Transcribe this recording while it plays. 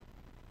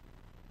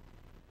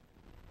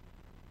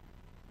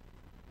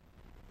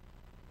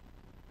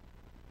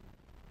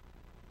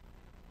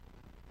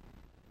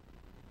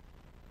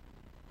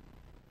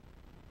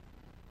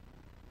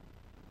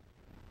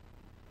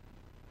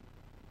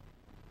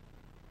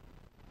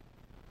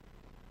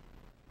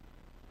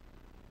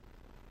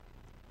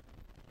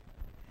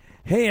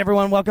Hey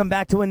everyone, welcome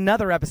back to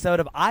another episode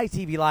of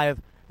ITV Live,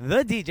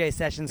 the DJ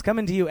Sessions,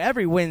 coming to you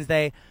every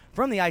Wednesday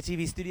from the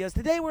ITV studios.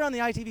 Today we're on the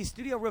ITV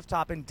studio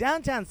rooftop in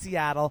downtown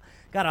Seattle.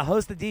 Got a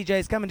host of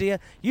DJs coming to you.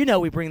 You know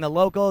we bring the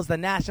locals, the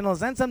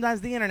nationals, and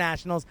sometimes the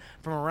internationals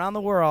from around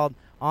the world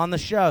on the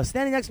show.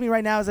 Standing next to me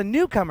right now is a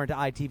newcomer to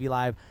ITV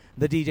Live,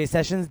 the DJ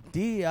Sessions.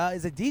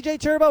 Is it DJ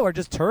Turbo or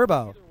just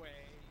Turbo? Either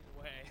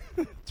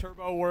way.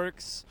 Turbo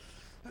works.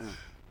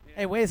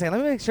 Hey, wait a second.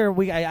 Let me make sure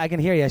I can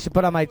hear you. I should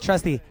put on my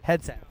trusty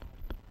headset.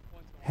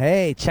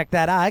 Hey, check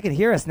that out. I can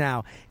hear us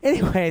now.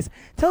 Anyways,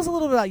 tell us a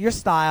little bit about your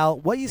style,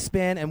 what you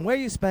spin, and where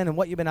you spin, and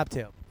what you've been up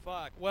to.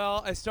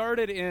 Well, I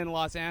started in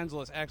Los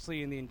Angeles,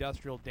 actually in the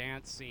industrial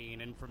dance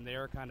scene, and from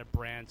there kind of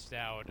branched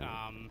out.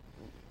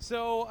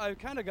 So I've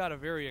kind of got a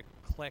very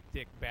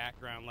eclectic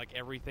background, like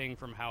everything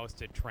from house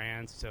to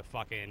trance to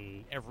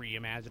fucking every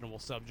imaginable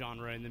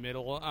subgenre in the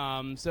middle.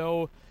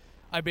 So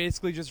I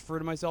basically just refer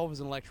to myself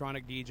as an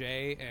electronic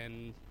DJ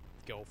and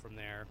go from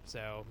there.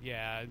 So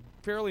yeah,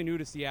 fairly new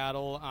to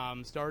Seattle.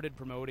 Started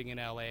promoting in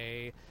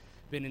LA.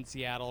 Been in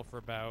Seattle for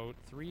about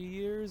 3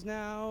 years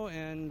now,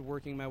 and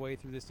working my way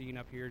through the scene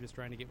up here, just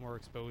trying to get more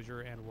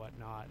exposure and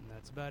whatnot. And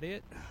that's about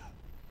it.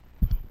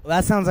 Well,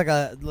 that sounds like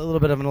a little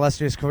bit of an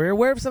illustrious career.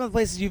 Where are some of the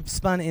places you've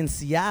spun in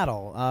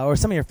Seattle, or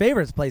some of your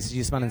favorite places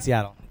you spun in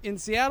Seattle? In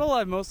Seattle,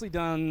 I've mostly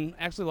done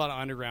actually a lot of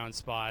underground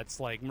spots,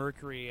 like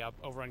Mercury up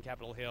over on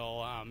Capitol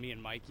Hill. Me and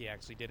Mikey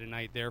actually did a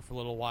night there for a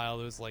little while.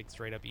 It was like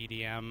straight up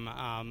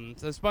EDM.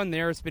 So I spun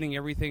there, spinning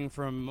everything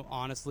from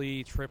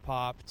honestly trip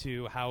hop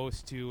to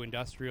house to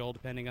industrial,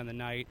 depending on the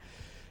night.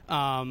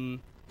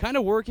 Kind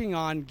of working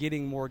on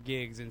getting more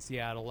gigs in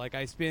Seattle. Like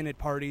I spin at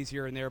parties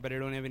here and there, but I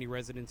don't have any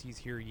residencies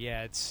here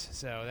yet.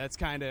 So that's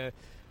kind of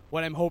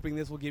what I'm hoping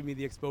this will give me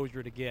the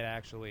exposure to get,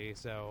 actually.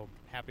 So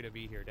happy to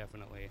be here,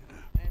 definitely.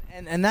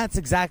 And that's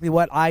exactly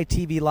what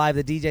ITV Live,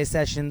 the DJ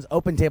Sessions,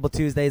 Open Table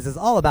Tuesdays is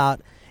all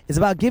about. Is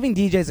about giving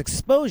DJs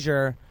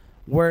exposure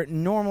where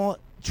normal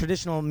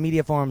traditional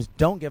media forums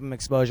don't give them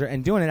exposure,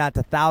 and doing it out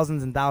to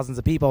thousands and thousands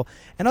of people,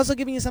 and also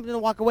giving you something to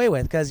walk away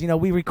with. Because, you know,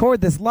 we record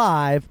this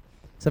live,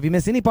 so if you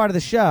miss any part of the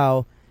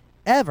show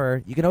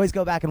ever, you can always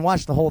go back and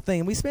watch the whole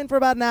thing. We spin for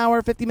about an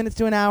hour, 50 minutes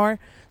to an hour.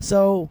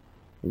 So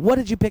what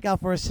did you pick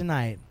out for us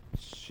tonight?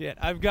 Shit,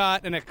 I've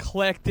got an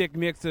eclectic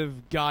mix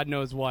of God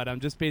knows what.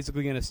 I'm just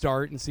basically going to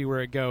start and see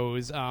where it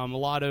goes. A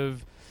lot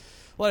of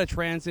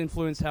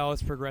trance-influenced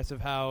house,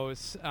 progressive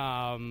house,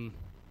 hard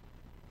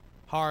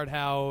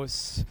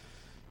house.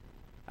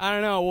 I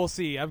don't know. We'll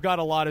see. I've got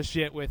a lot of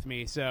shit with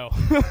me, so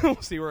we'll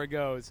see where it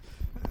goes.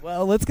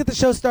 Well, let's get the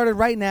show started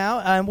right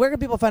now. Where can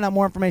people find out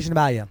more information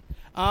about you?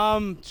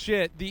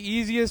 The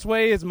easiest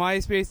way is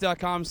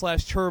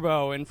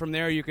myspace.com/turbo, and from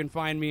there you can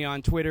find me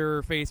on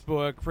Twitter,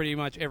 Facebook, pretty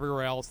much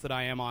everywhere else that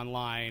I am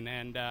online.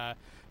 And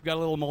we've got a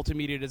little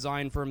multimedia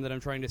design firm that I'm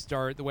trying to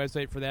start. The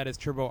website for that is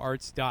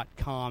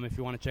turboarts.com if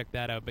you want to check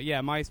that out. But yeah,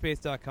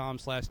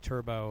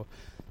 myspace.com/turbo.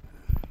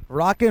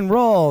 Rock and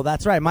roll.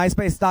 That's right,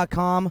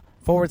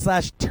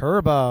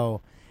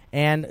 myspace.com/turbo.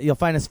 And you'll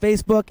find us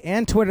Facebook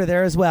and Twitter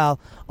there as well.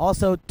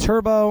 Also,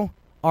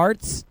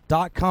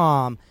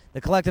 turboarts.com. The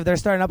collective, they're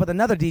starting up with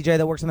another DJ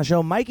that works on the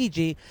show, Mikey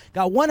G.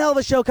 Got one hell of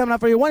a show coming up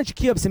for you. Why don't you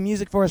cue up some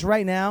music for us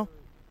right now?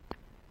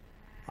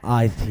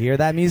 I hear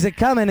that music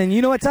coming, and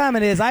you know what time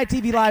it is.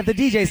 ITV Live, the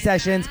DJ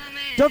Sessions.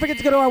 Don't forget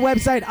to go to our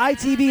website,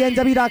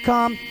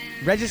 itvnw.com.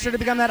 Register to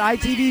become that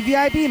ITV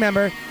VIP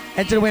member.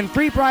 Enter to win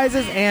free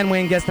prizes and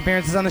win guest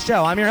appearances on the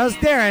show. I'm your host,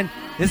 Darren.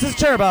 This is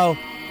Turbo.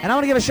 And I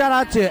want to give a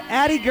shout-out to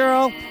Addie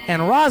Girl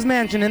and Roz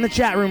Mansion in the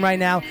chat room right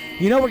now.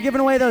 You know we're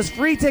giving away those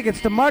free tickets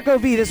to Marco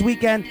V this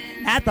weekend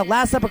at the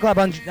Last Supper Club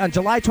on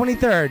July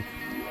 23rd.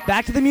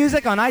 Back to the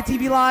music on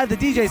ITV Live, the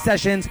DJ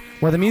Sessions,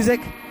 where the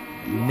music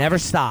never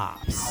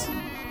stops.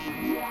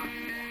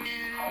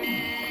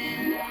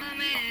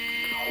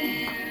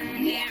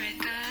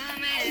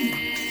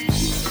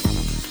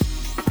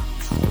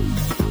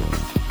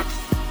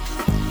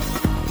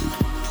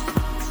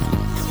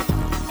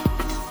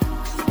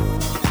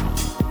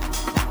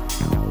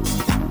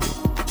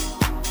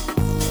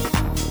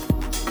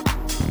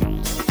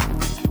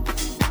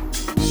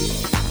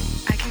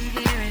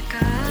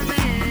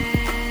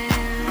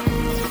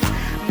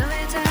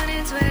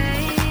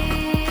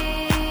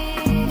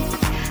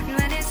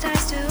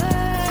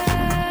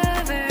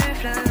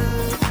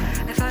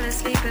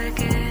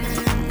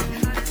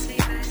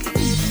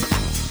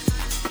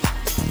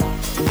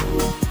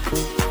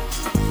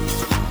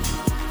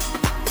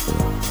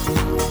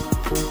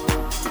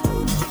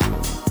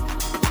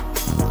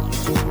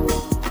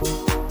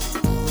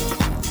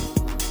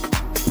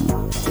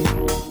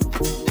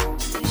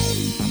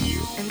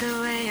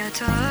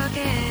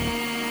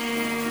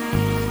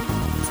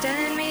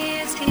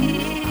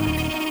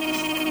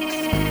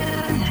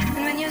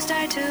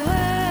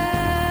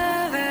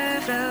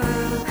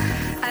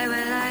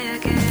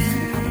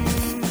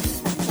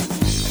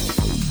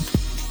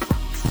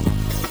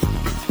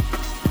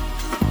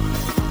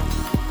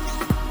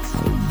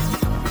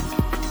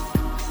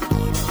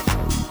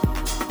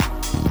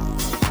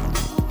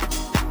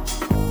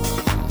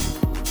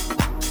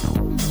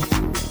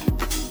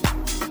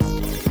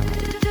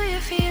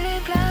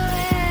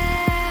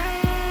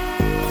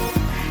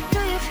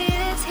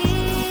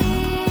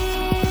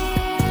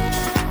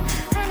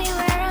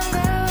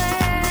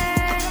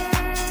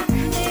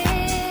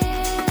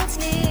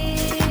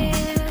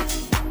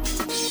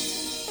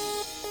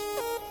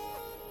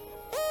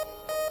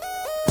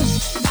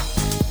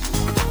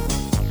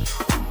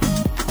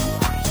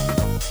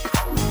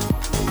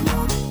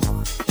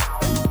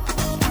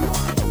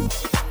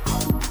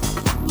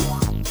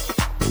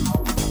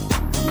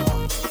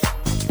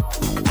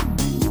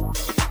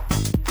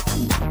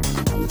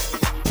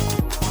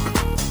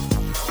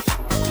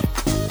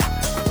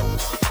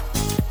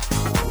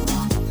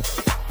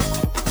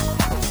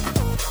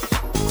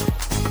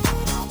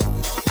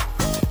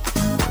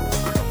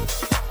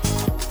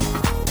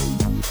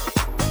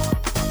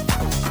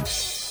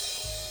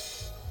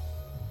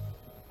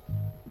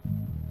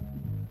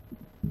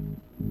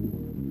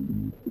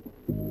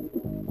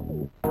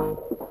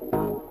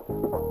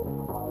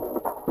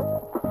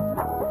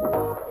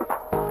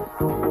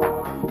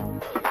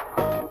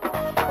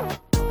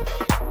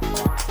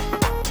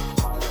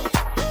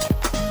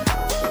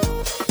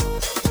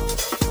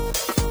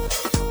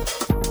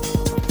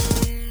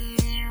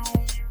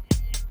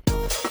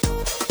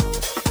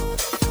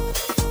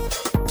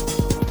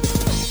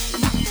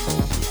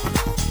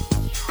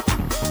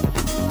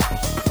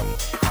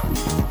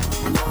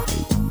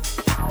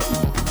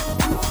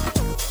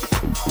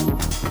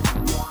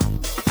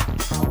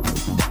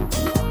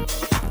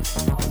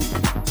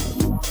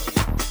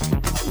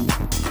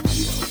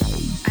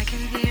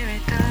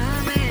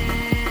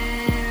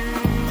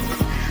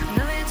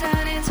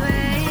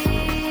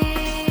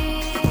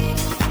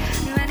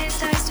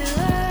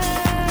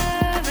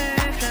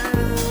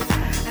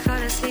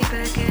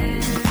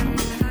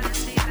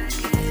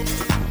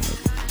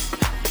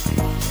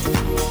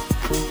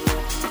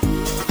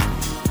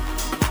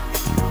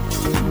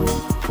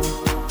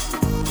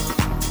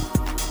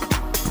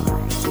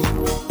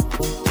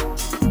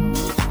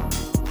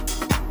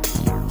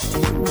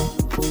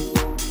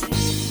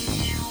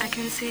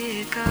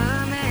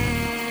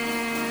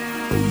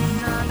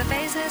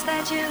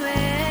 let you in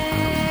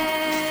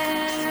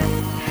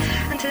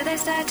until they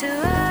start to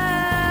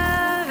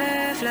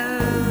overflow.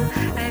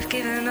 I've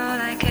given all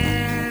I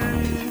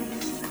can.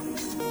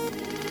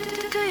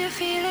 Do you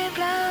feel it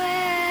blowing?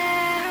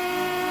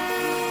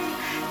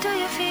 Do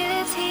you feel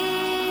it's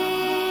here?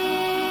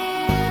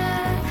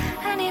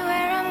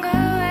 Anywhere I'm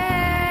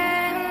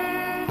going,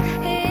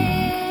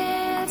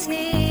 it's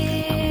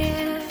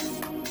near.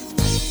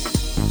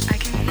 I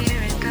can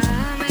hear it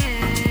coming.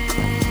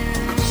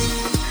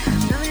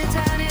 Know it's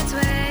on its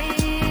way.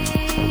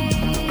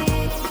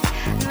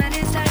 And when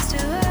it starts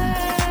to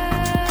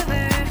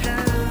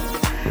overflow,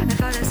 I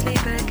fall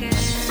asleep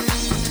again.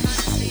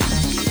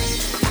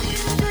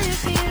 Do you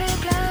feel it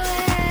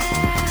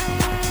blowing?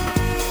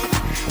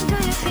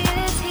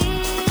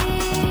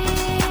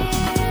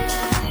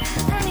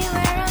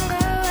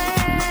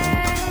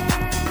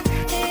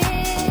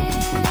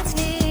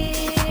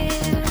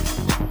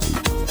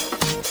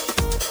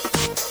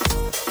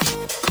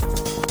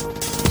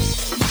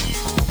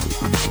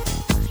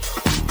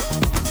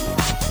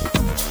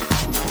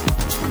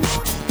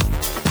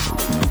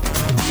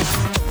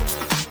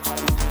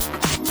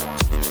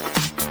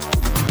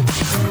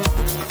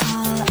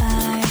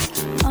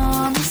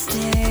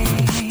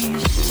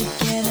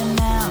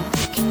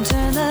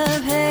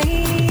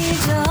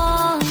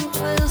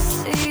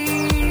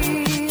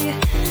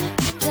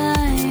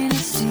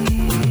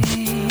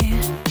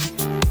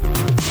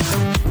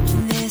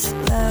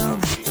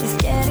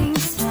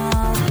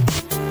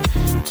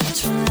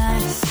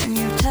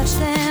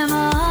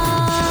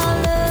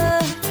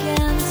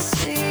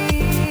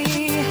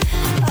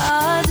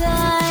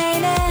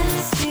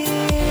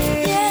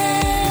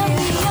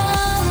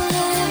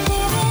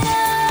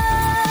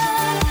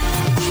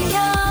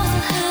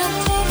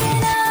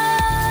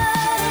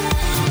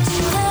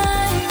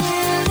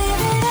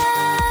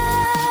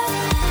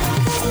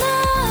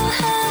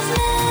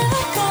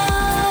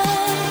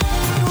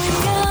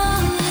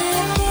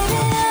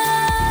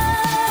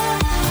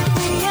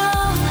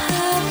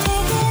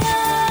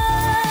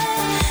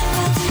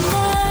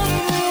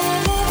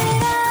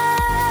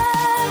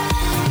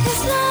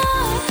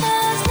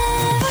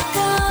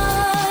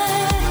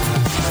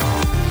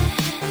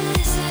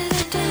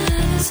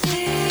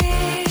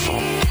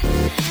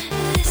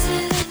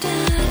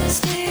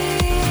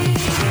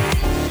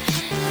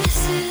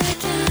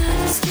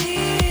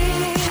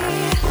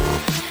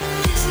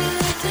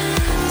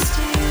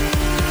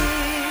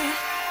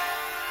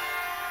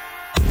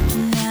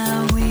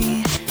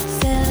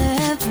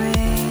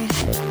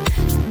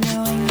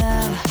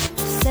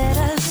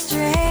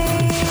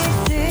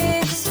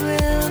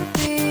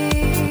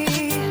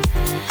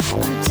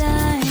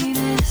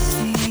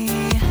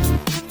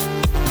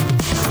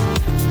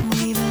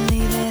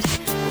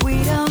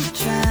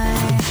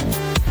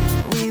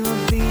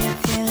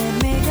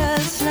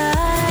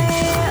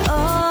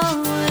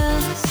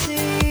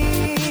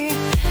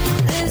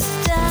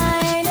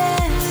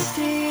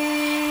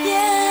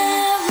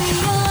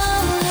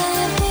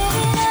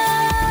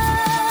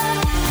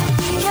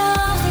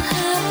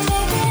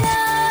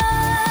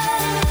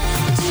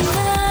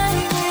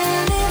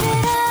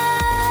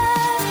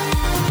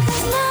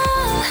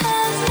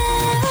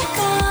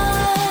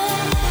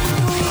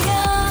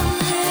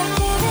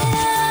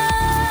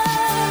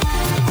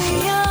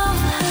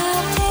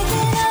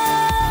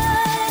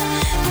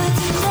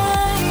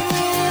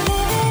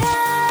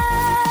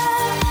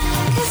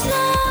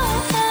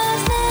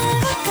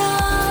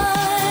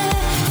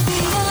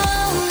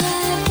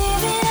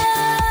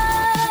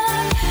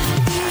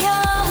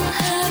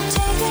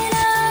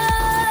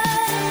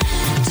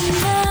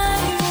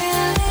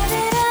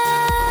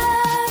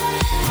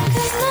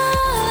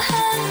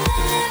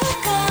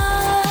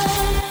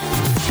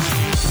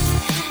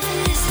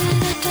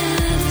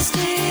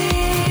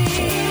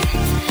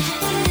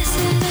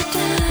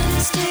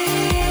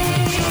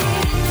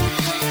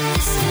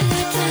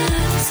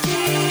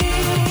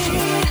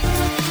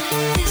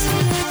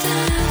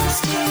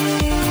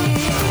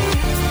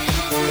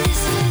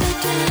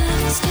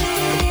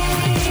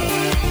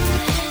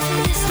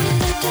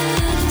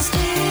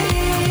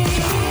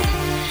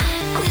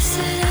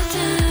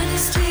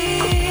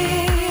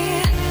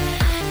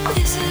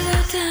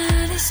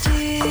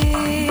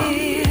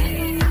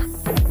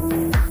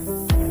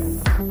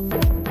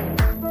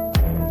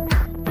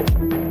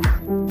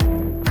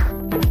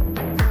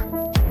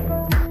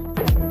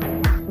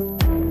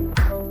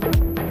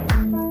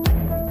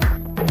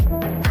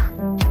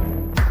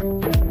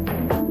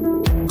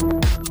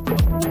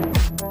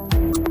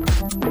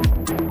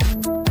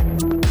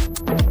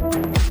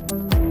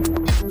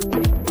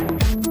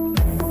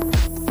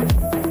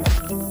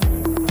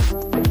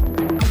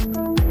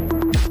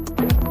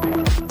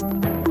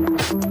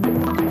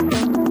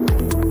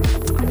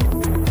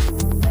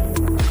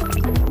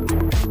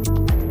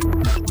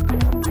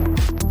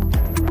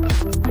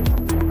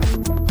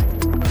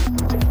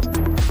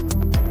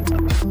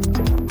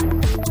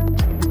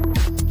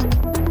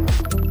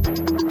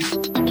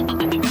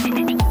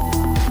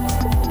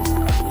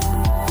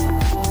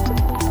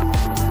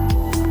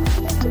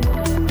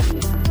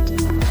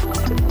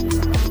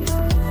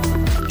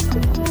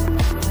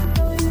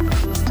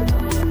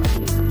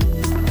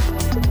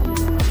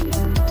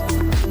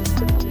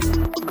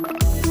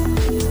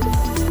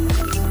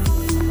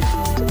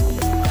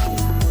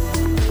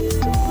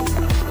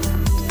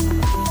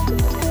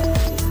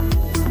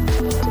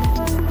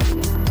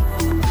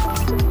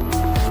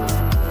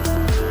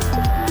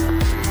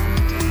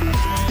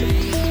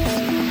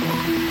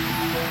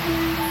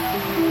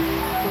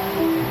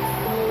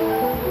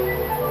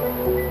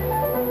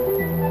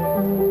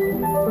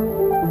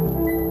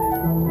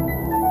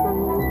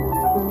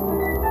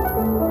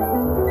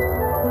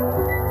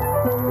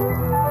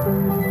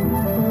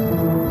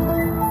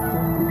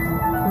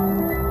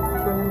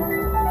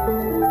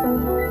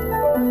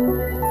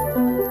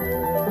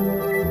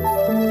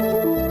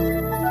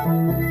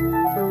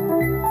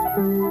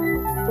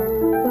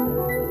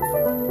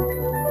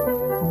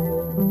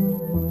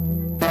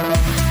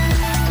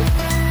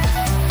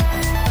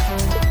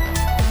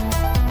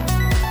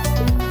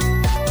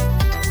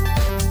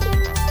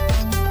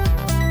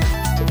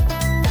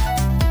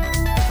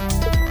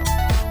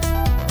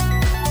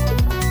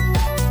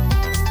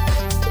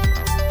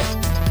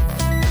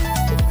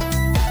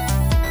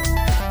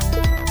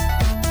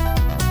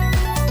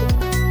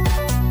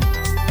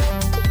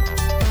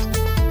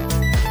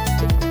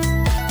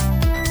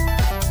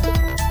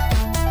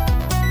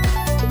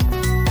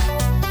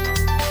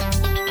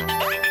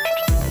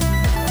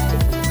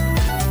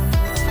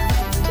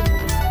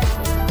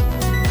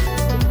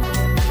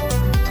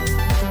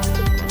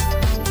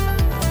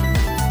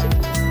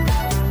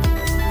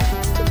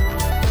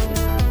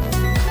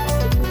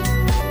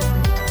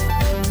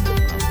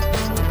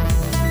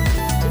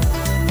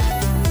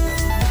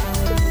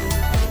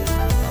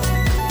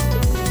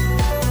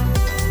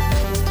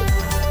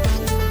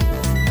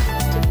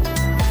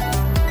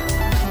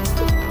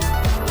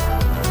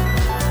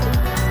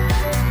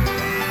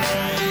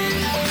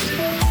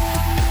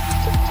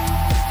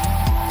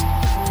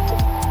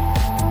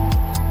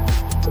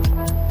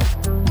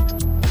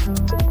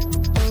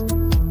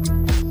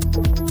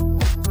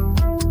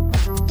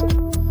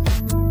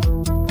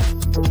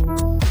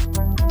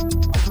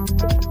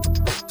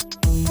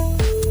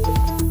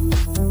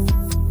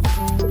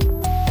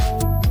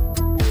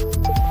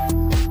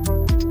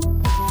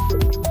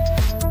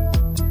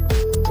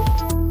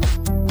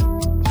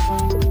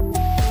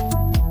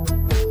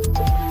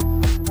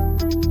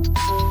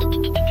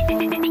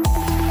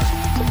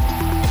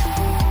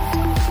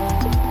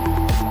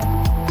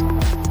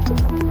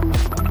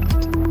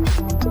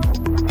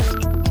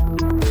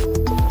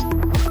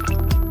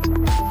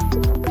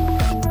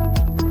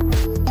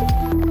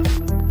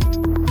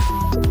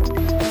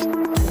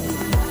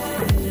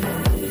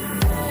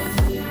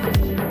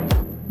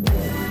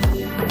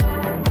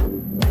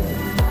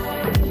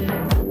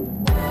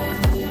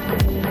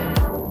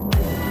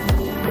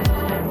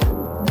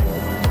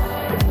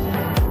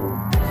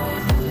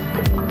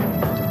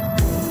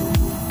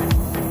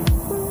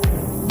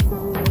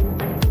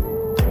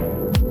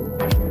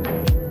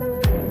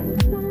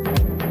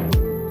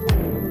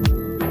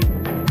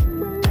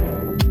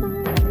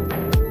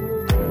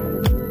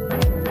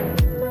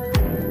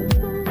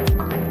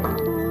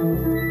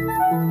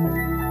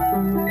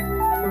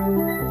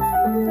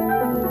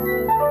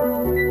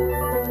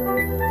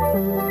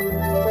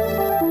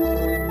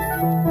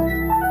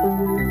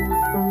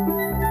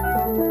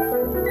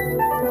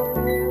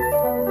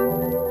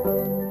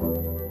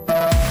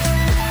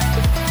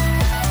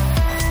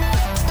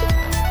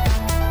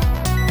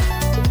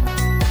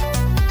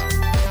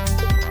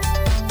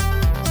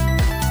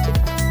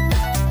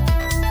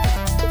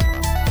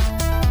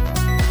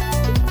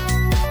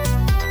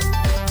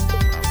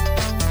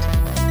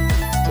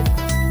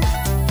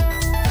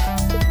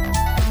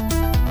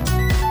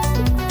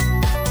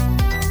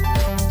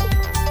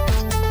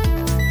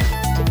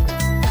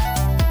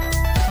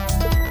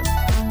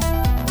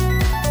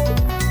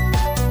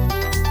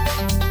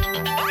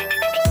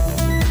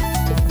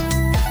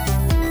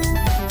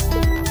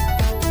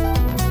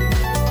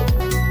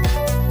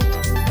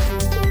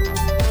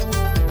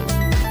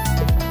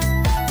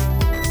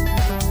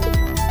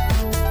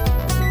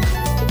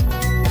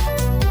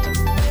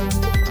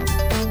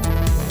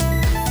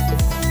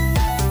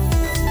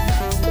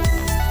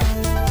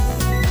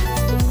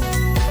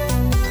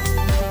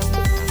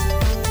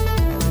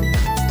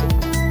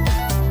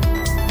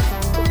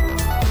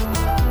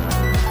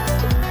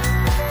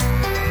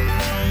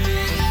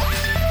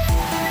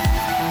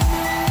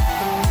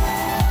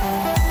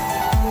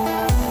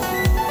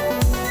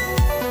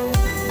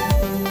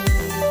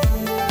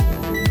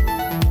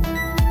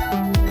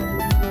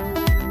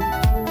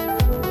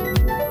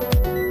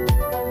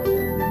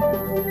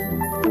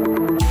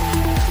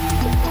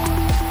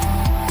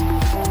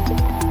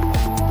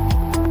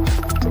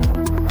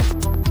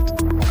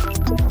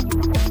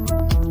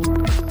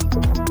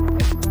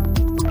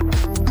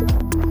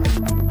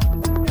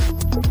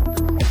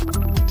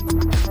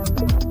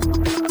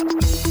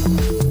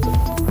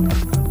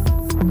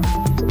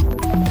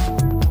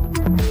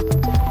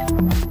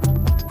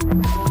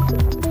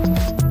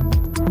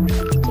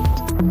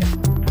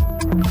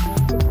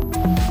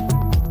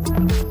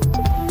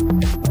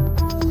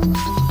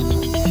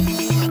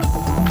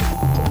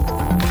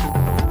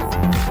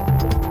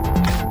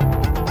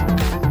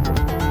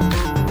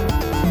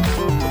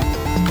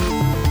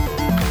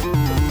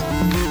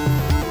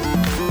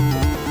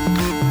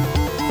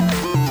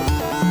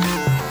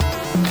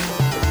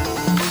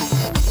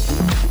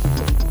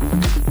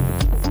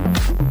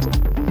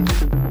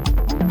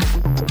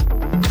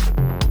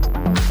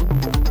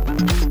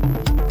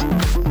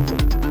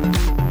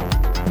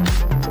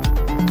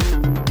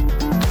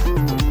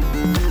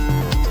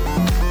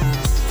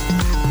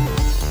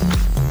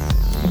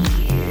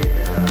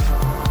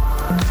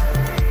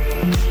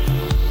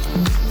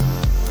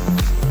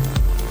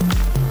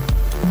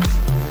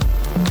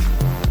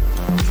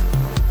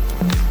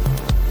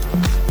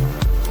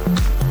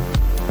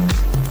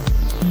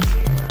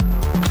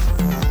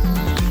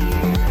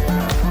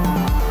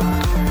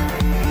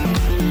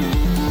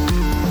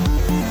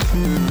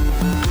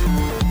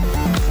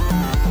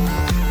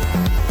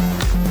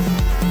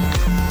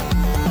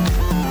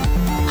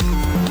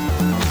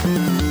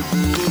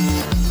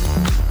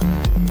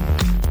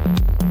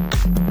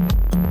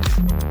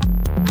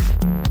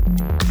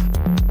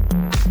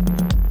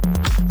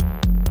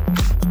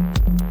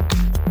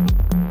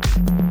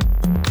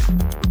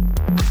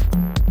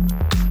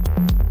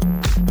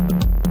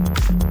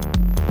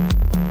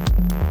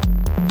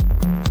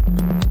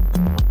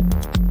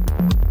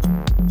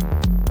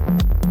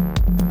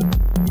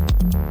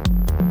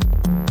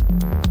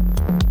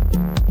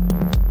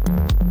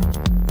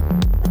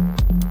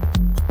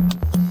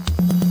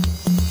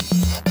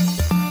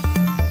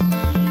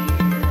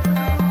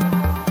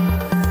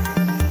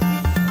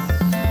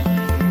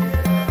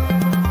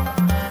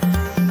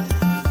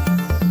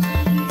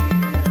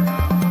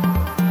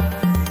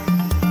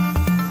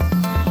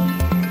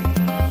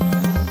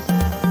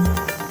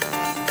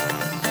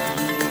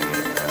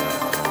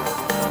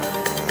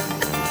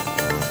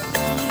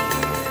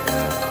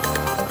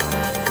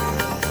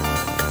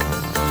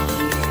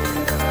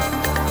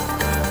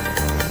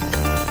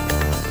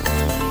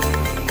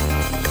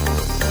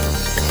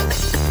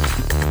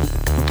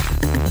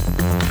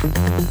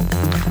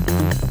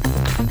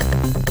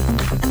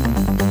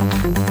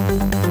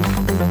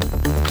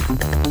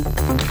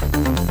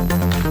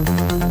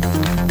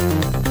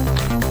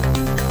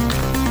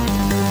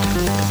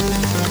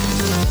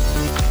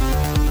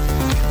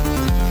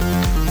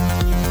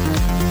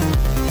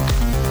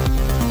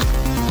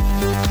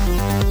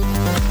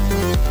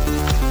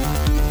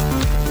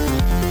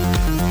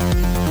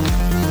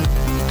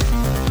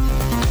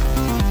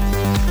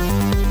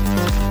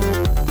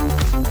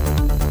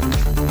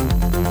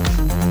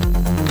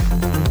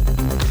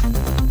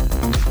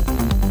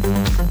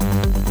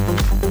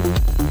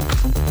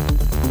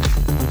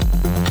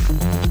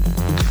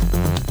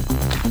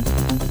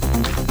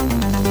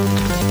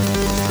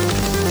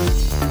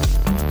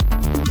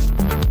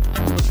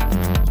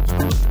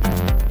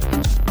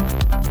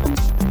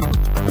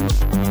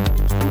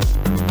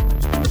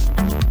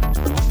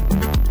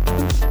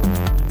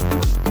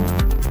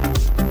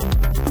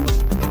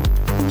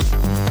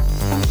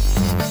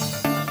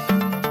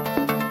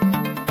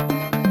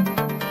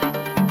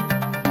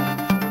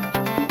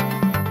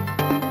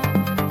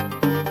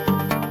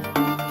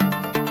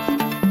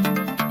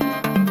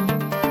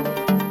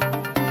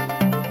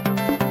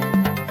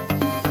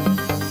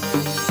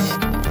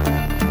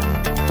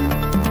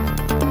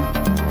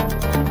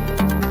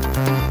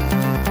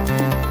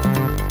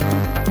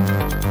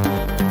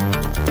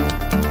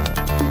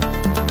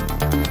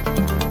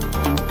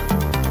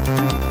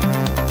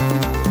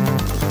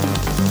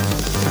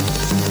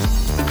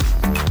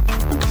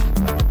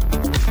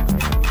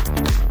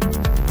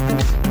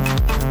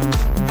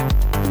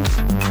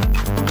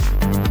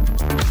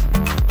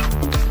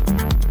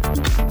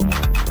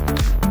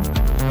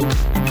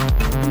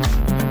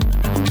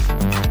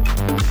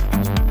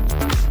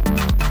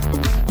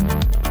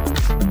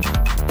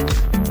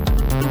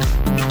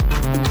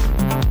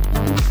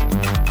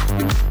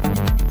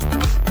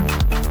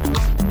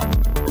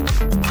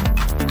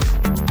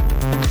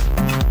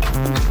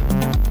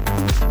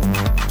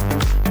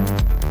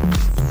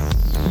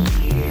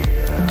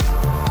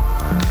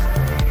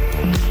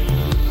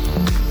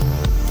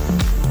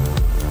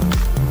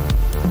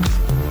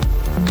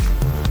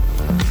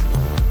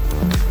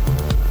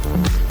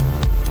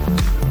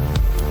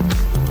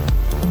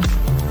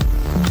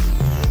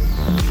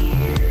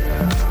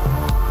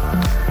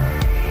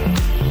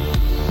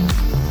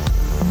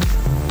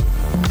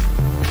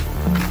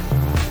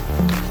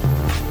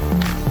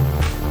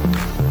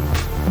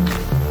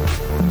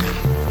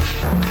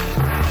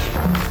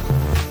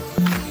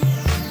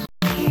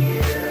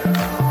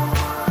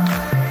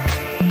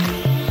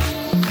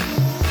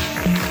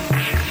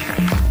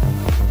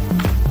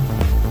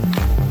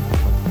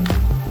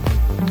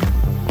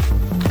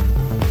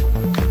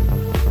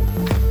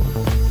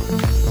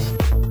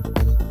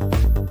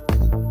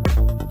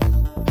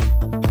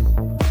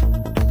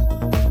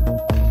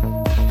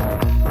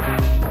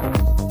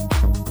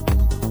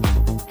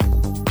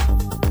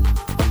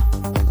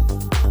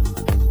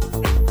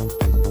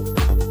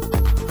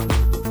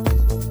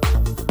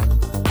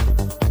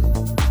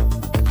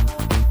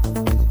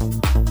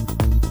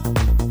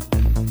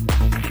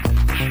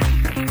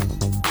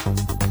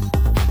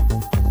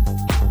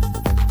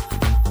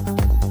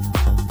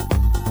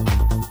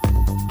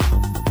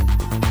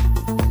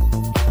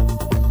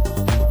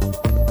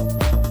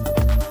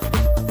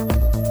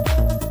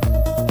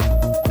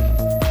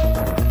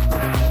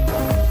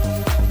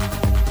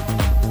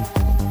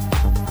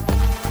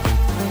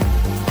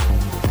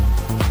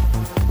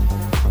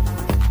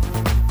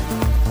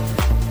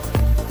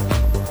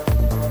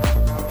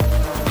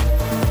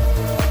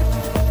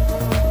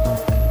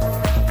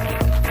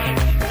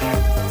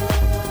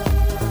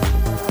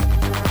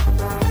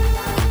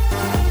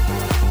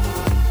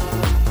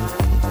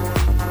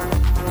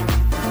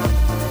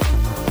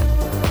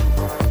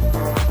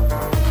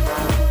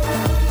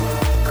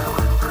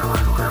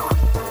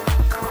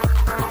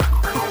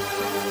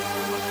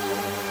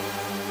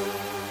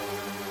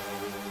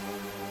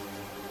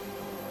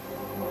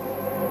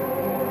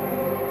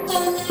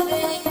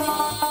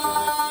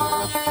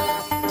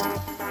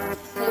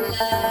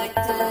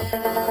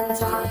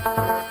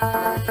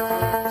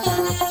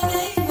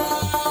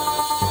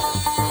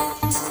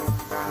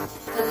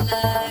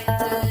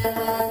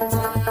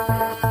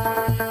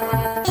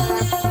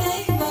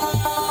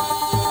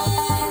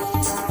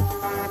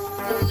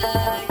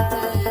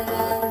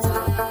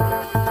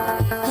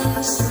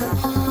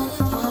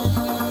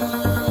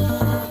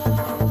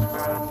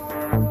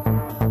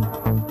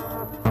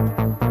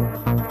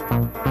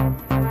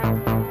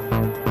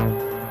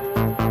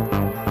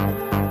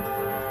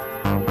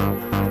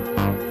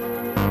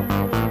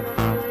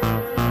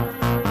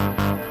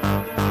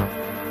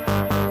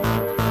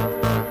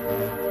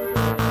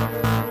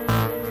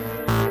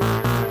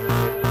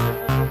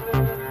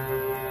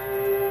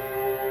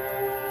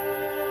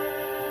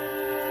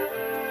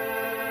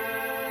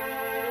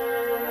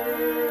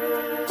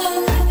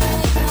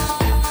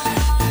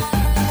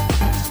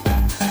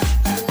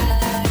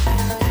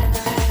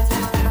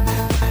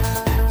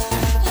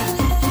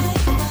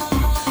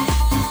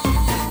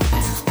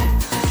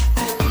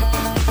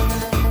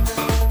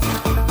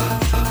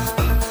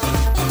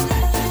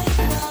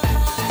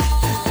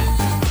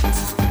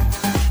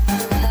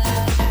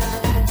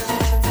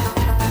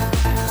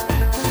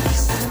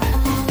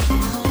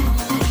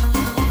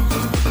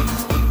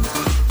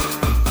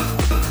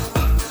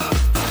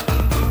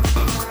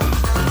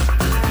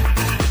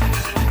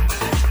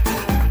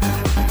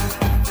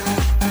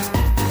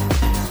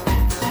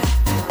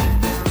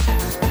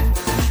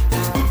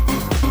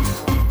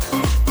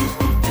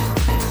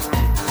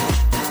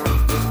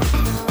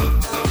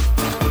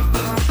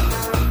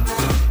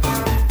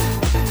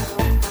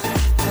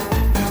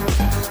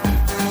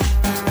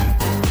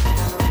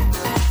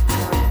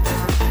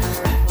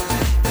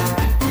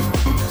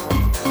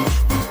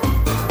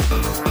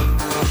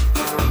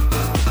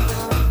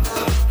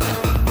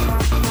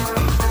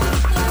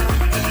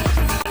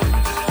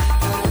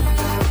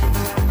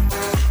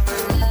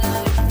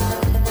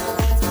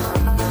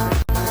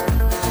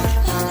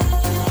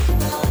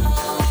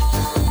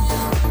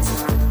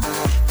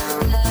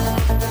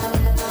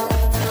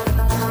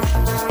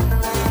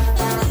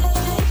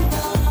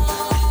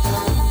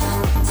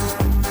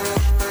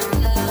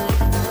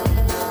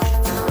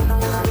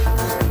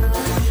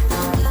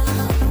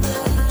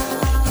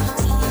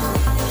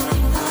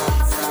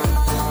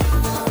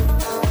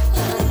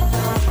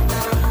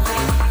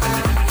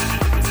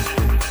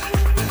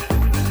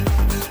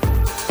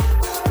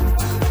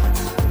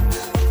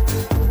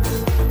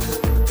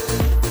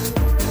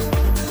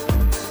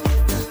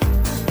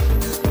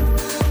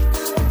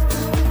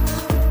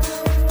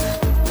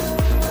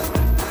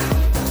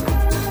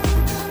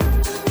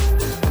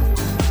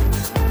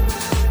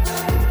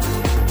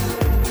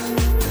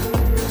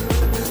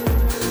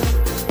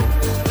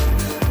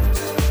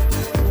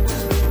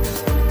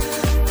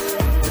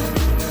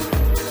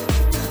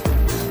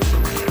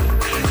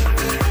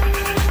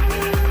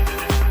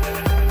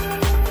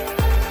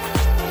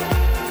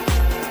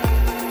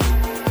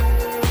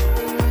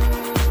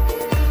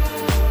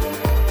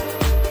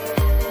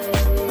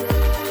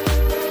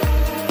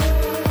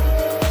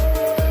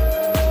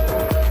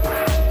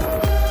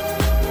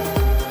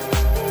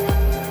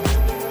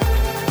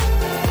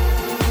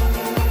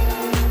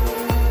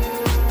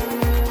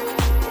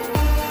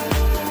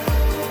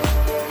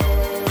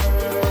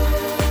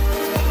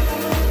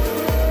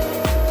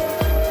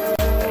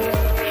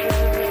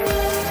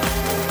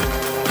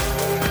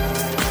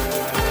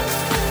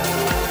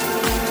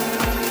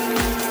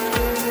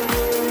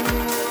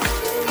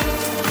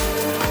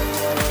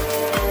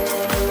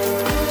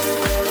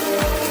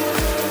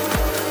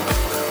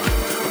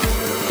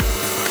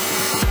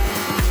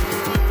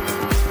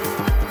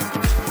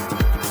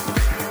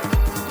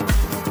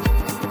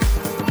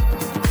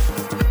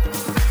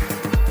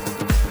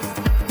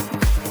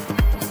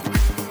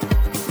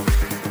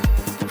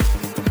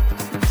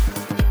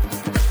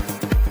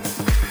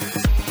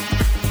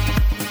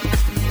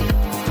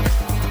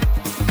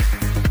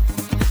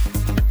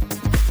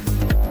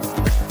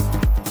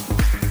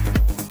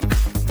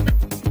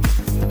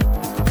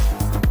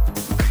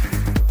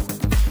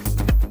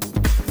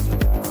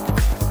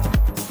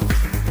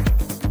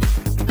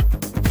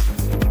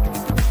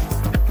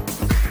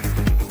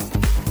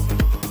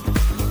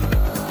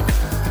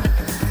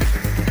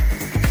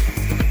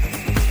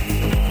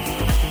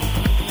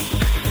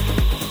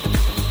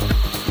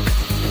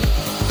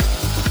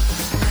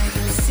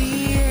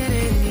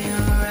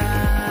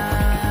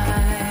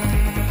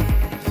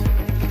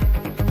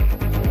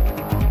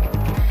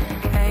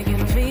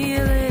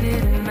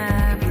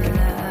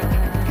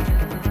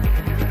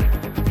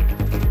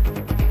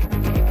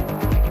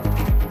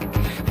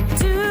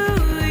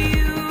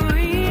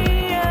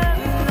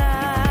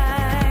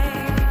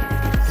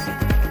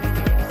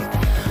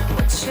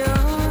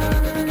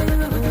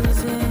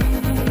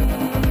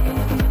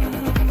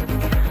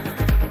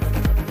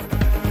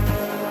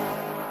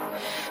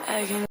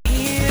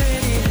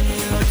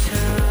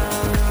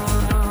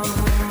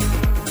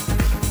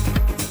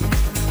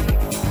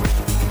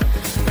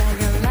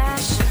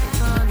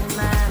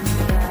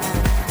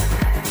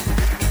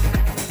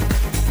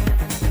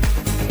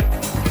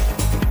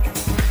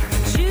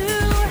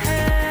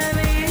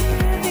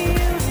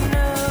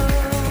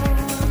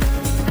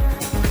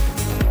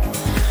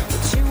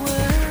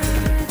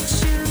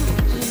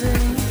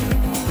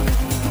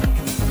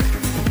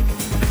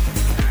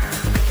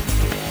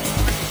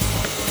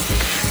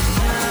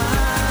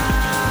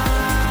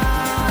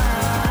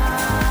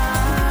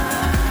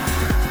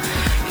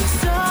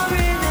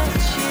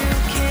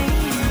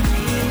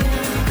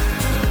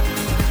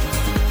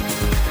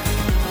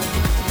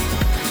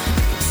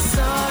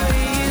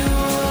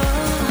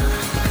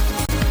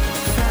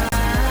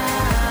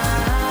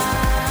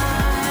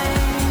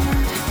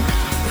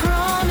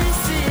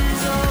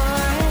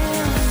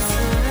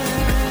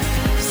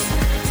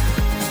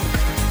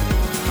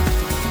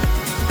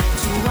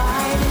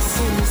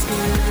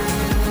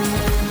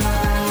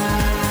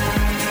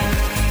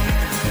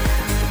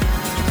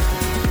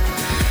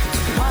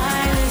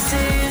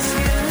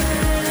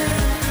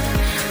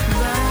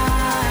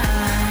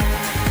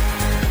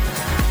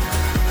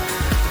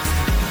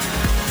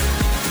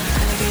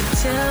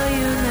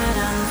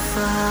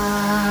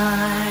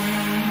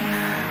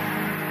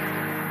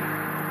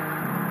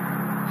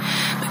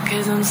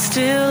 'cause I'm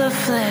still a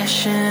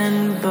flesh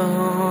and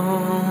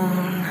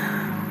bone.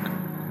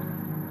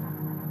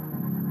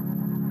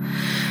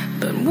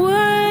 But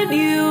would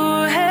you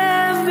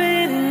have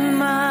been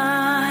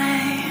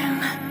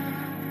mine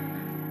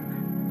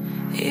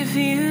if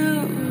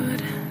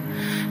you'd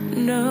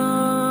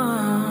known?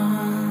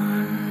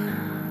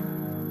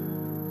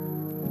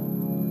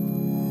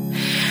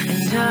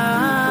 And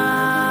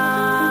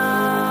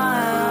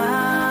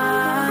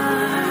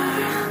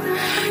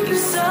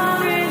you're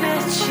sorry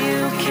that you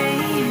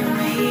came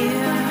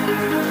here.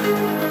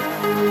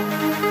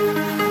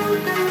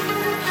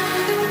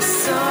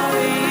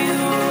 Sorry you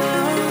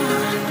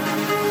won't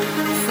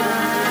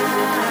find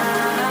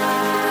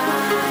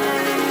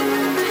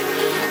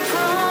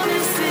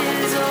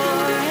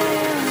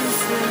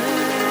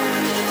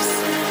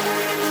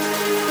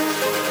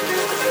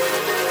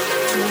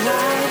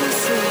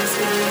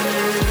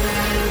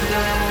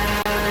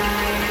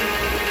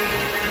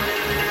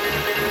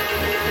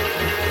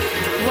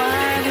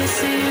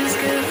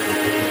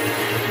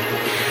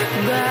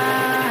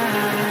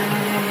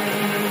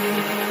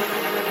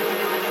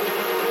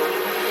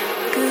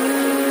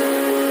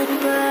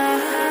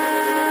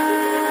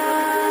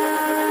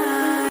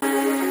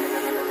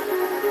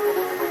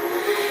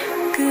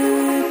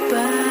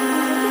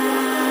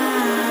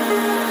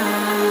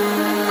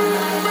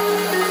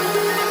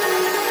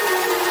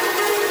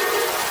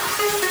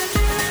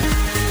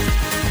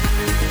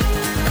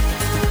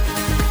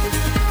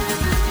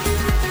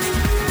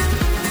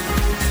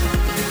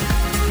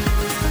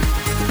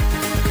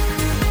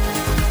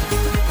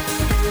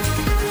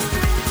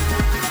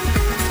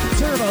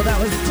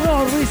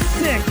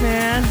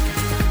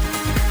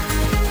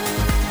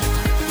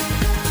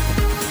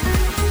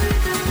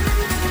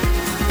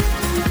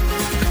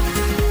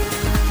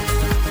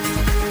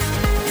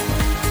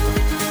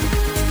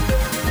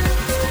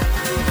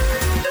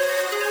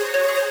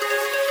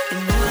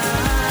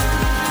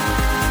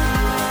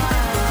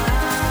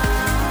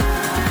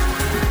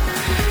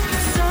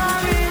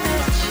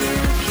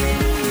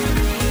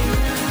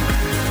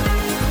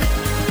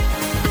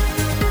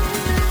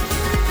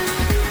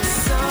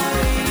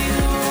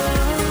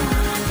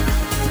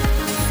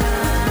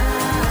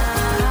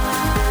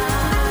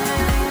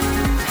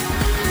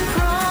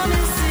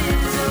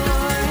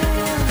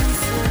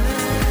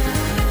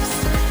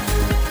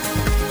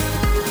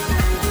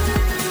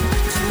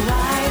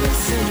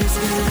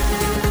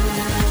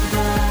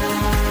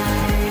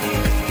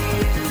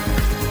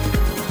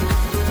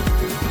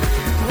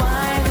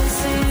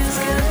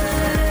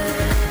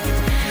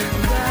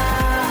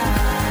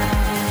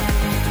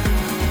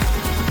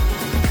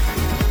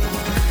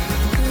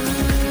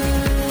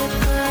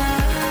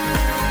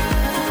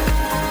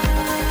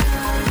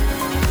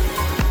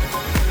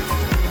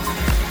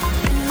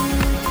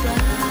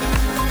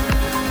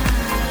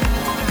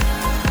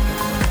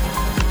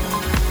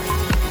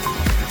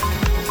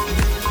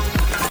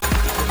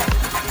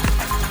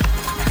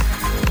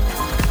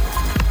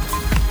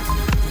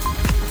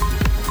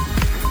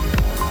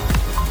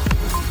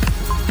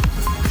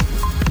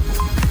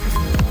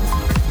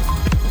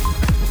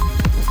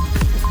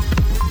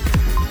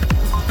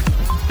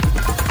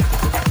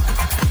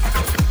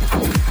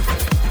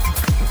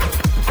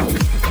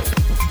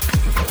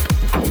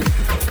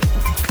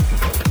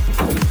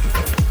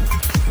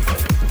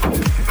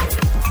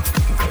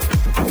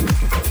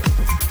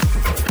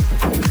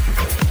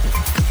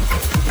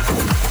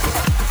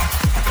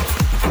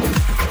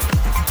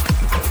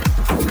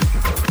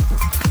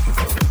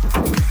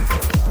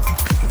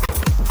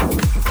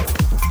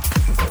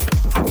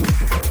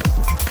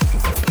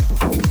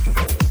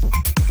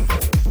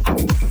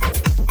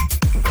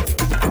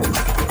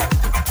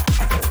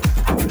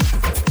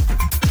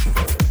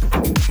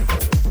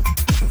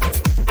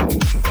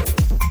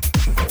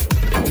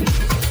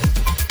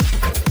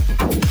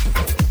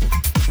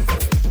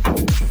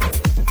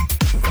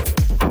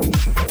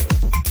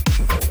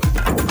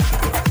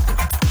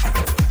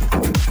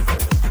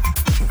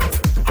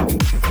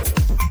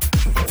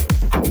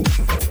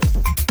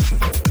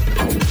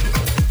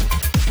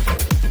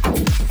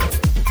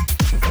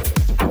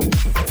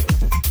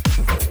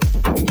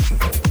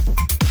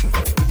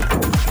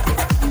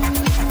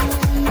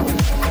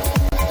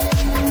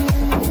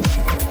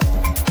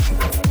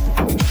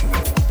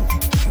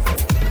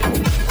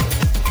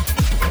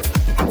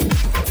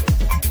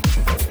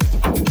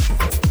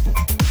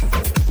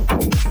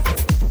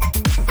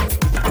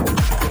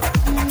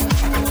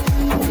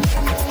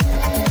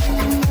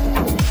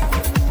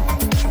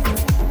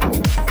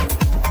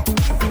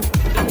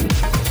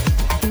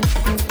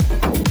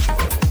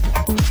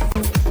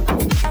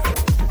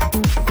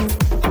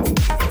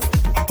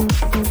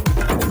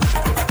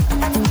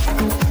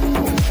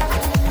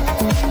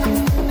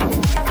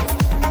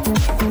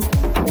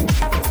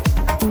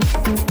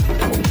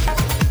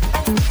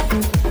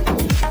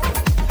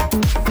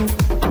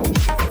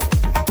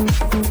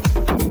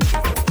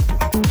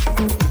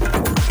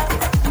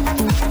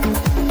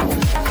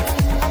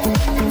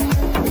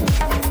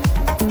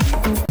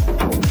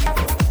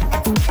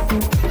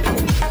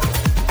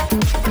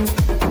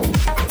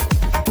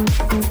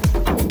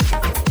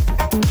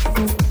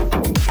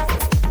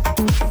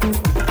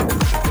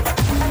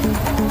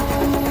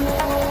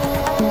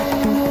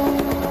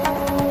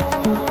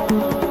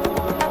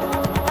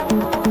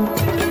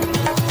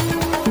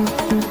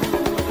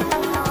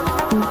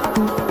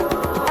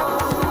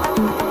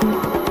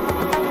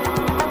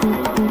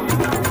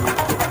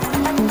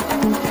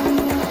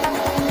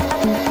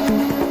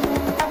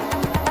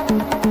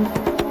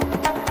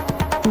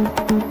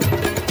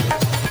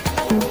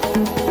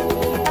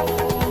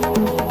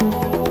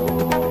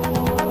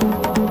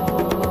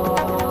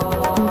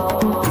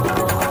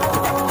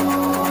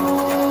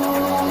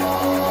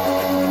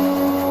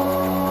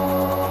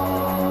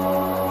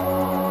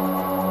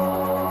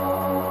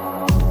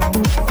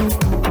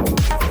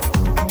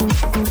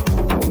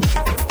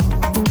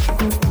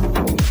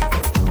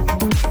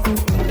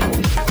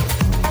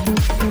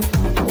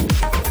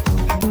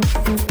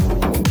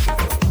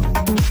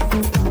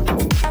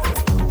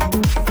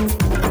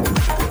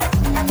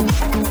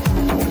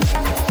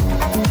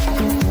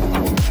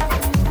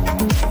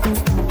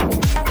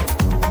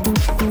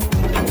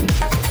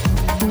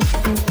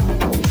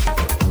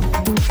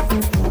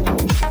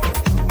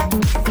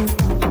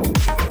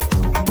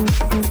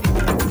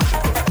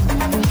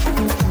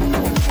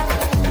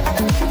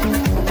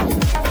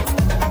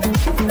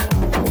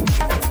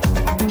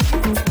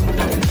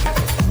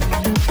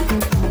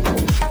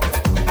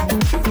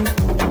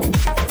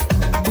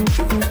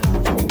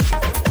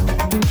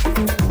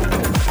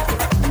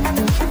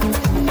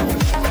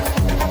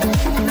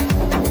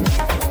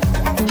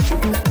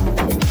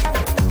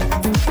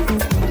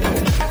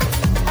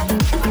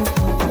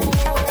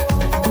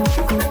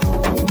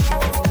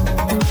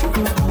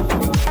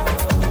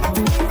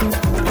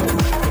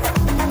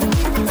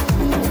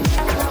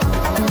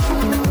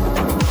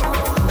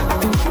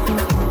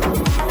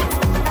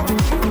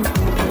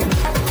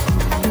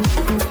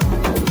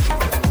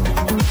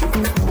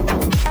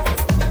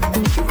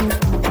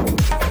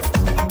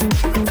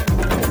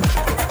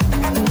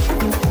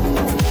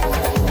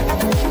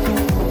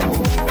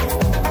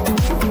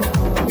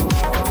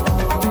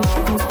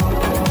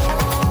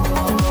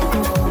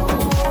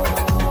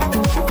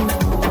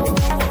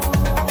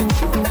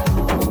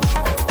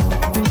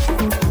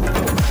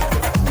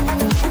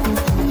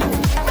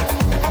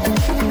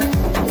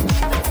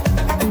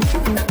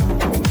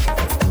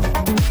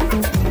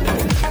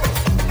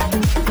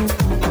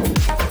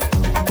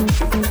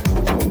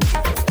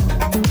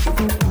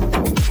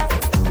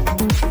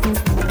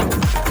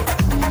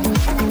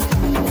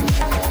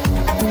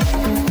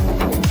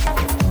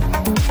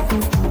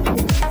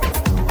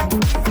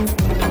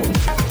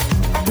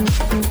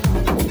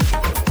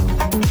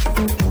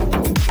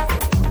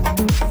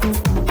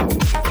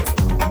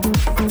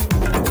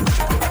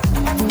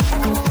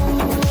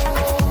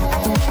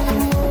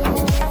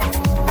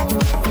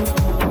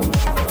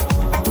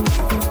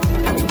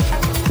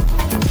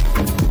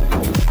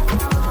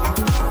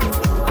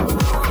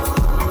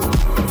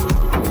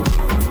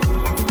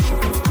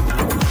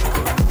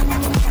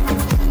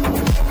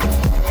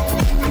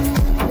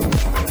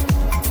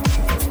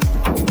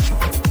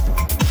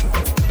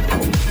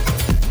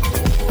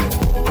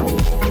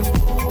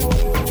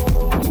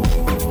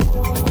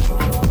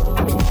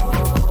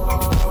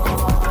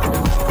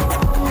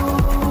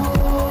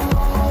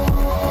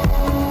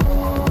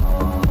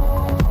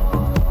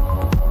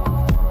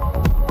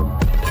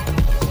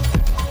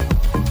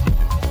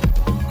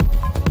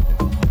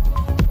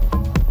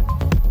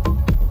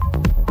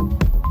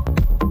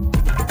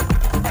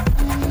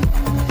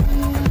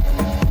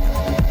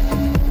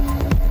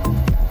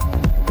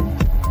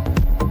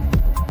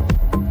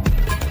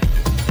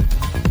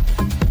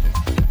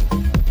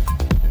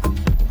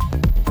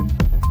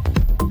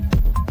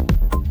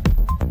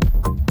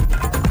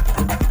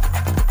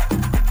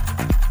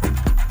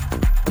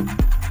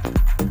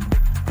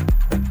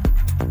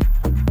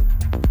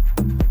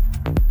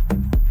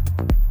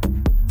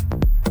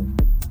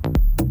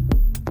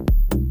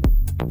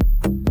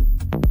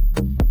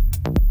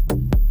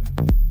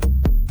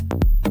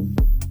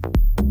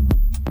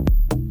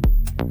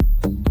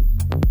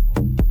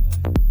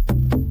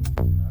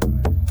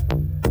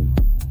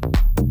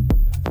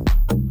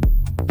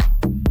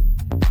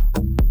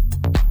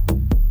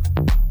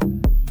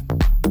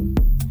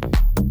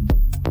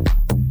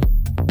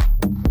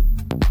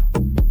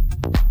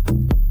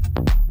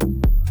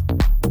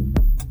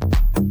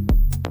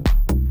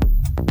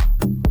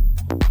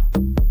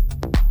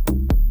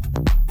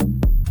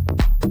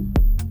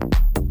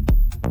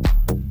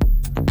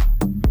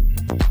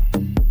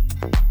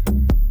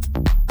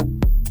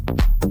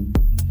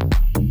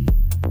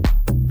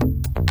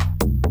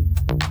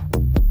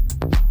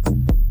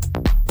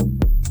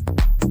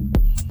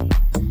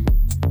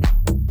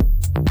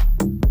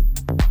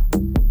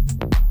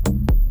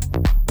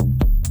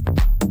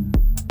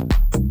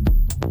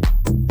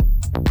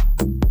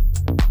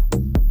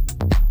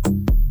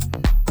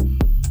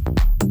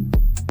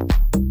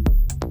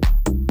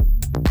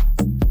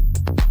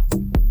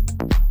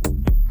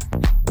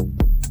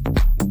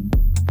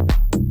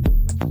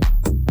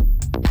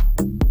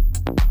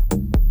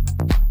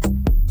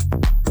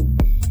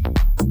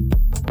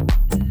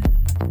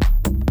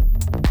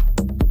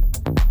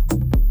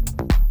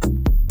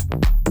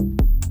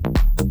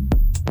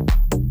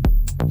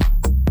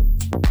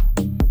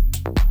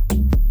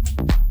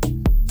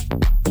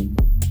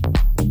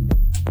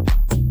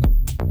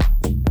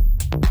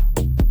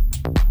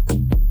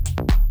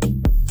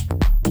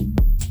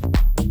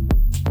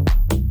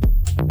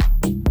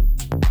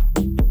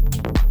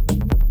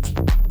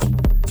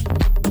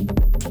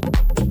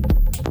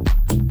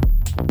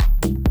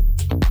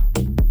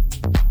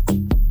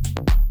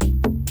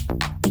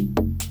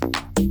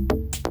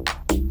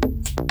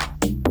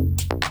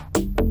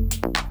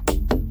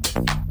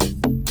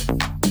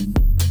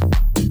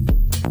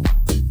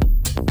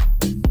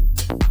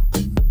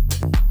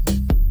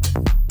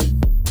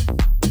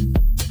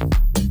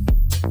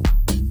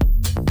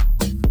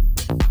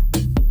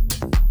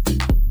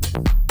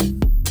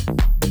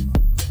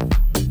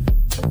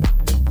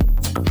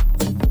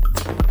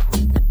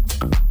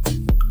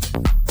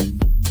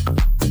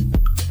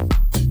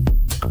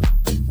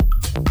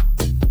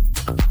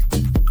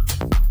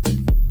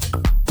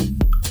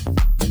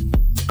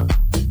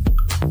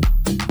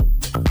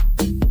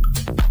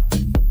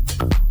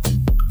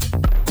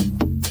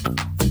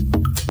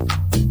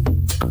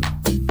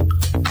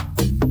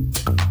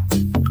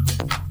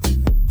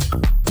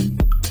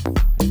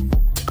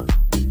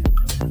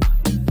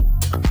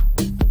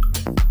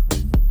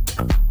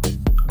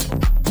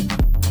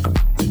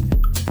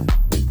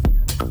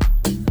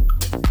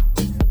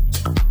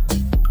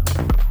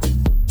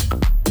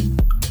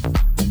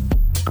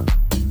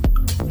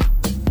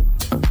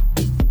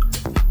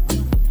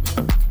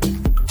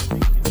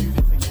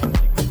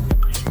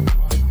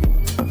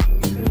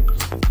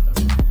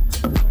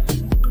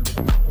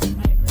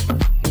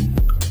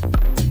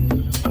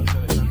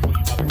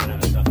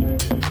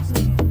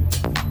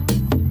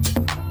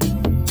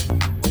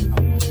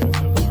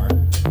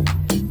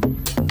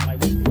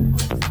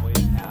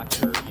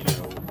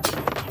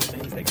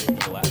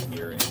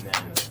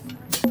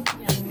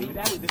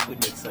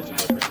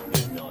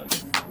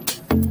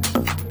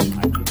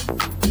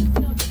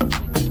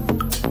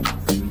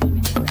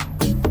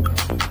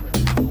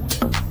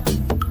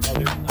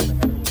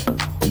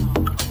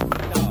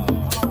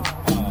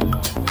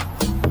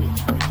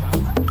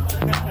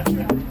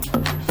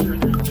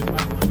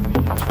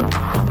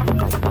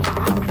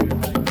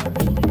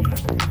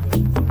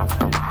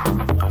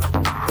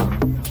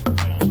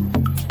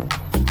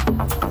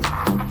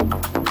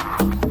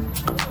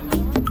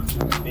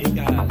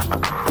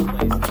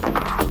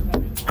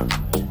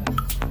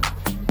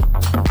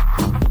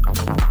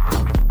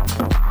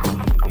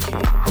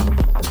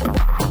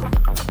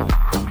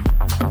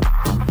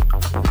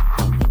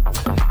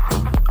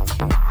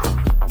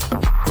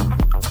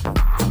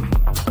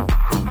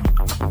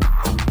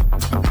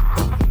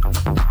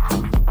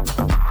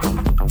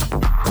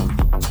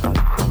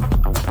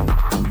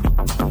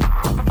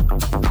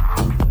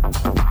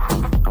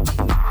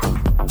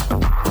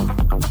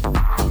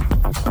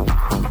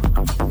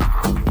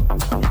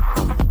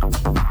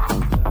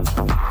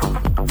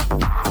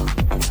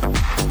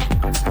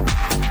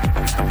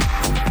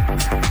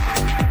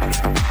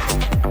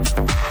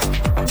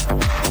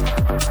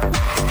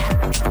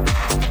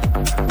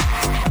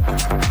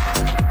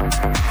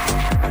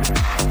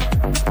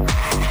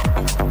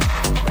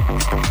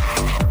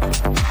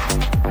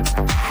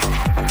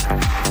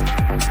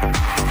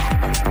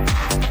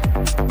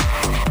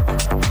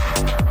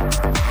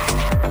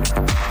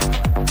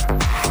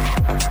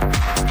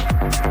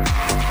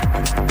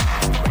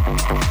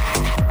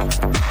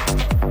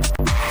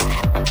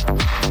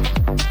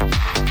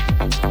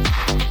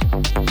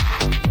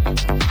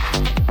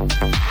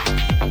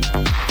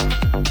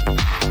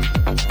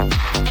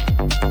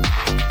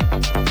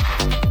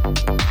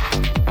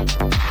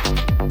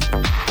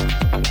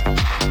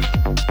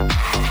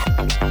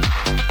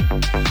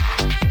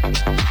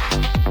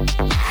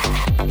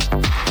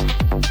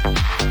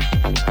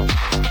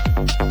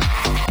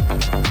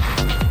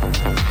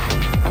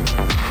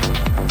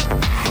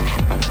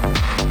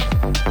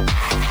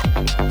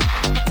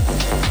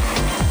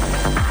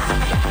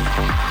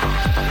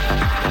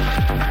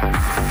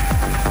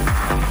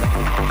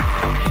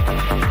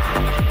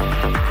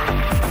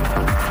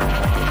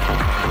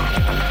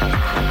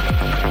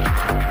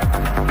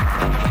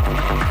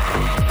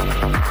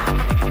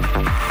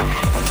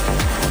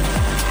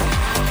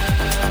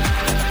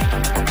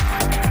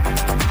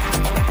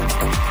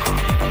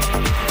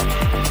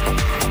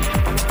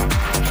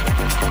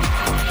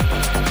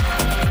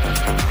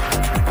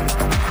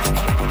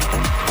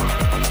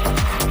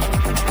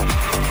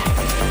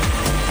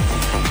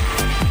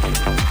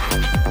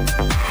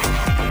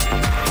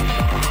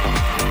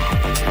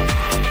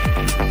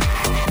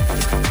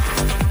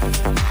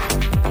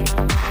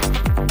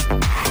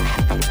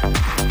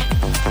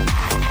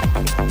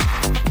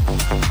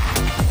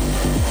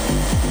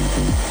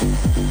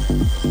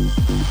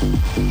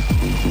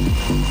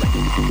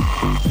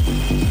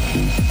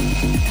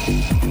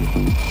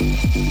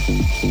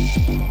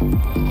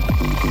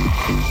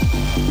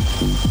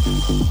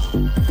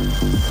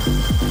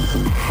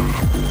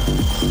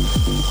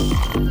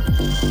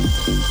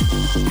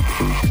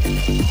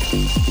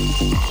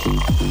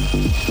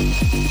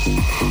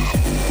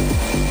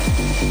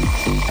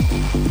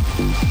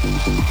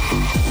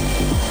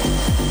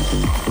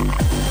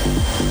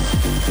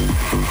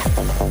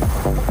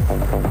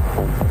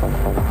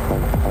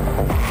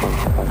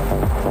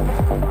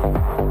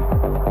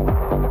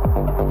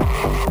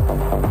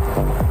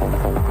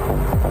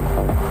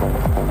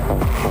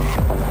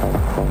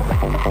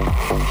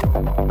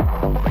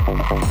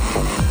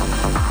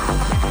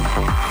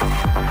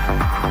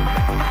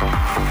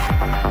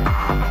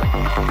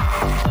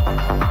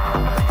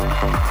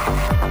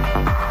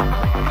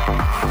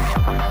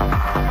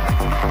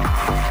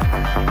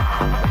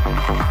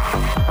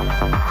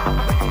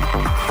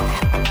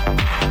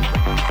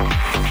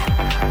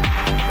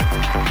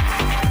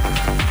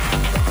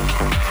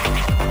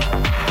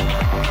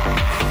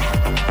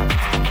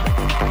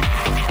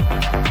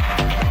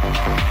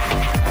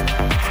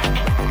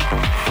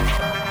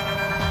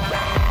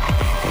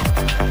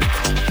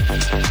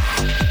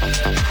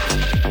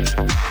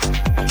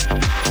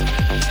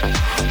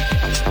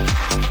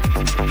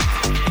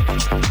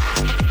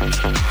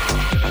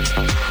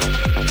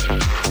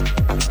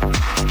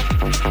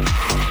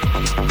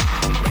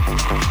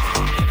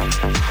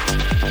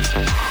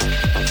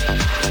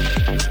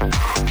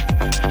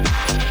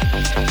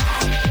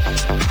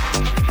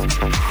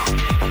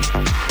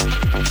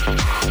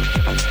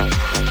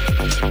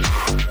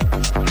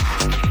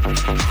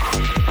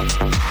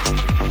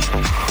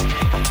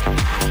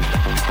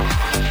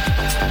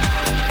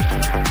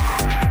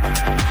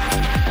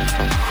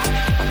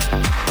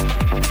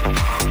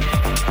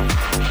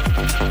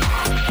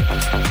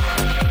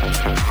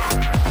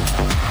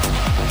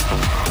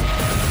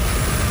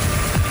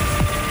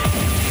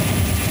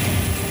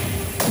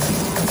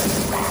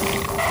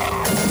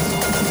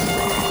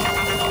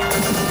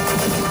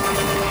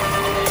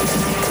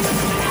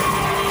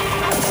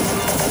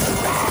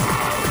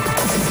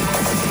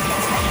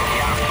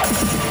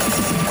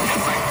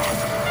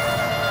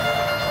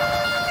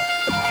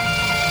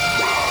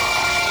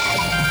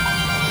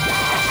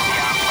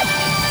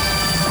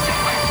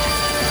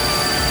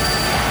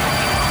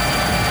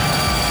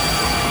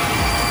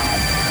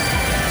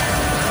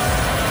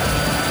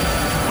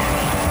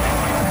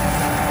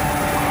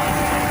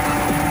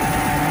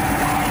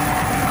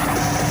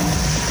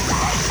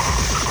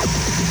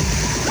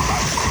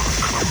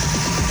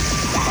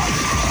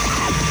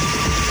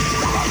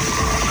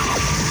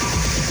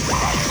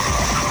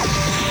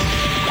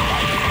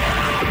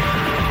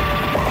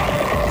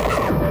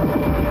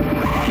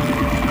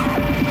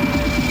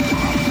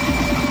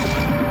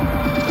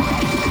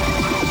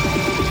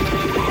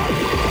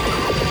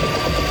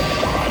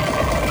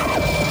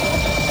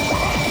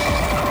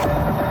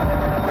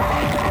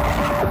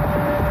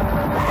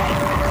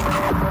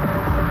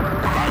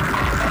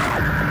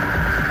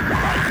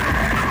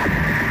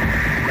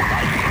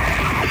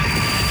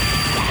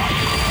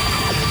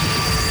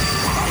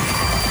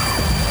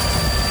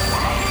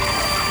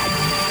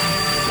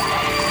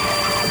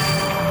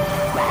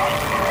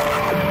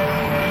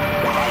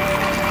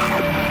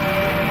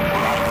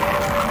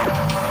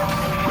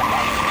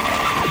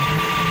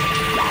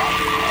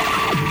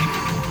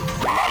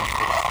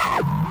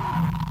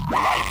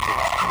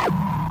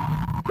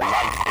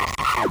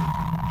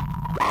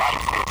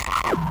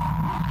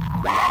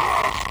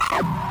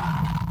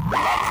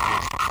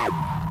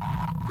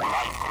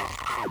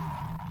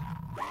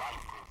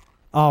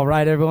All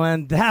right,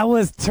 everyone. That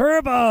was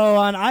Turbo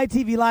on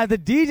ITV Live, the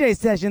DJ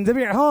sessions. If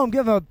you're at home,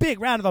 give him a big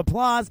round of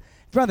applause.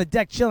 If you're on the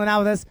deck chilling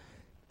out with us,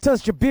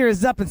 toast your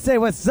beers up and say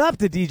what's up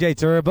to DJ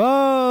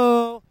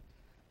Turbo.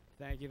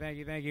 Thank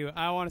you.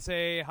 I want to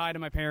say hi to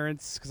my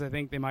parents because I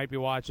think they might be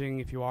watching.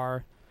 If you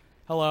are,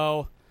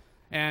 hello.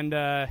 And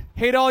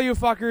hate all you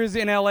fuckers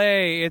in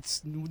LA.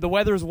 The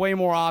weather's way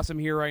more awesome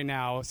here right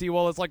now. See,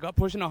 well, it's like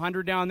pushing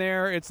 100 down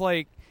there. It's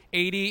like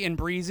 80 and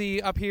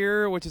breezy up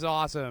here, which is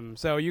awesome.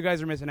 So you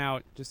guys are missing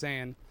out. Just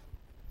saying.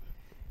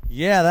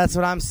 Yeah, that's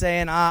what I'm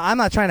saying. I'm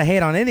not trying to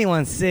hate on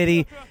anyone's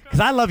city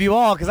because I love you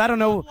all. Because I don't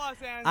know,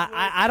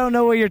 I don't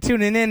know where you're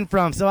tuning in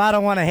from, so I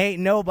don't want to hate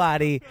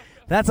nobody.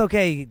 That's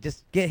okay.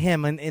 Just get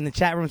him in the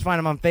chat rooms. Find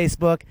him on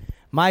Facebook,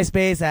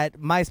 MySpace at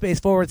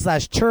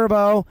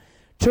MySpace/Turbo,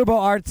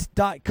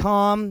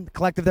 TurboArts.com.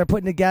 Collective they're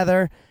putting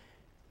together.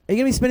 Are you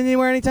gonna be spinning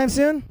anywhere anytime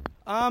soon?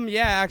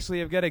 Yeah,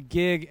 actually, I've got a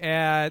gig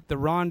at the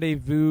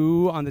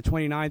Rendezvous on the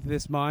 29th of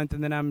this month,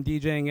 and then I'm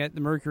DJing at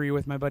the Mercury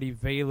with my buddy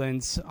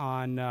Valence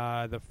on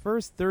the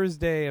first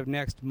Thursday of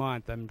next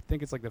month. I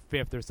think it's like the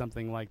 5th or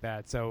something like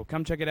that. So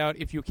come check it out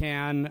if you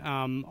can.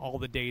 All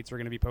the dates are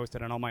going to be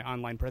posted on all my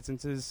online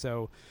presences,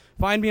 so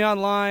find me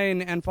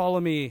online and follow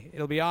me.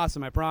 It'll be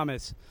awesome, I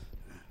promise.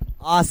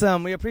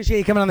 Awesome. We appreciate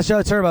you coming on the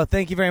show, Turbo.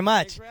 Thank you very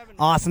much. Thanks for having me.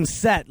 Awesome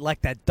set,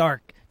 like that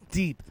dark,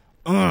 deep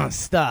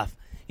stuff.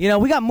 You know,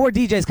 we got more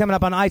DJs coming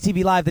up on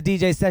ITV Live, the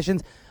DJ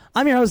sessions.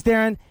 I'm your host,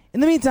 Darren. In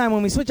the meantime,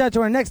 when we switch out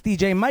to our next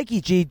DJ,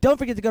 Mikey G, don't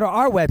forget to go to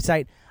our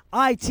website,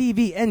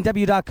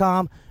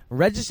 itvnw.com.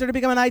 Register to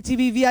become an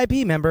ITV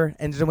VIP member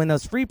and to win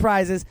those free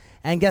prizes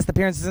and guest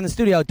appearances in the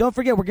studio. Don't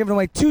forget, we're giving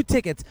away 2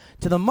 tickets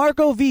to the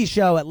Marco V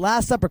Show at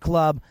Last Supper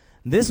Club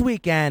this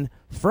weekend,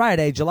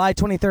 Friday, July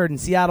 23rd in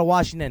Seattle,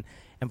 Washington.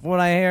 And from what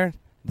I hear,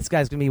 this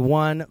guy's going to be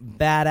one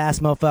badass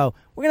mofo.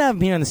 We're going to have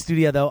him here in the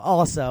studio, though,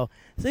 also.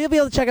 So you'll be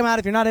able to check him out.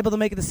 If you're not able to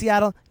make it to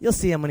Seattle, you'll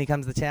see him when he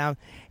comes to town.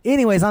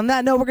 Anyways, on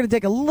that note, we're going to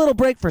take a little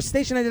break for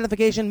station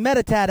identification,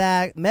 meta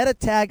tag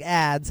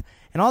ads,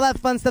 and all that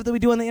fun stuff that we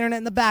do on the internet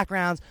in the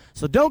backgrounds.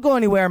 So don't go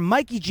anywhere.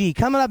 Mikey G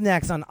coming up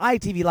next on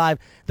ITV Live,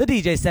 the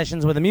DJ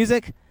sessions where the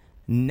music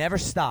never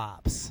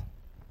stops.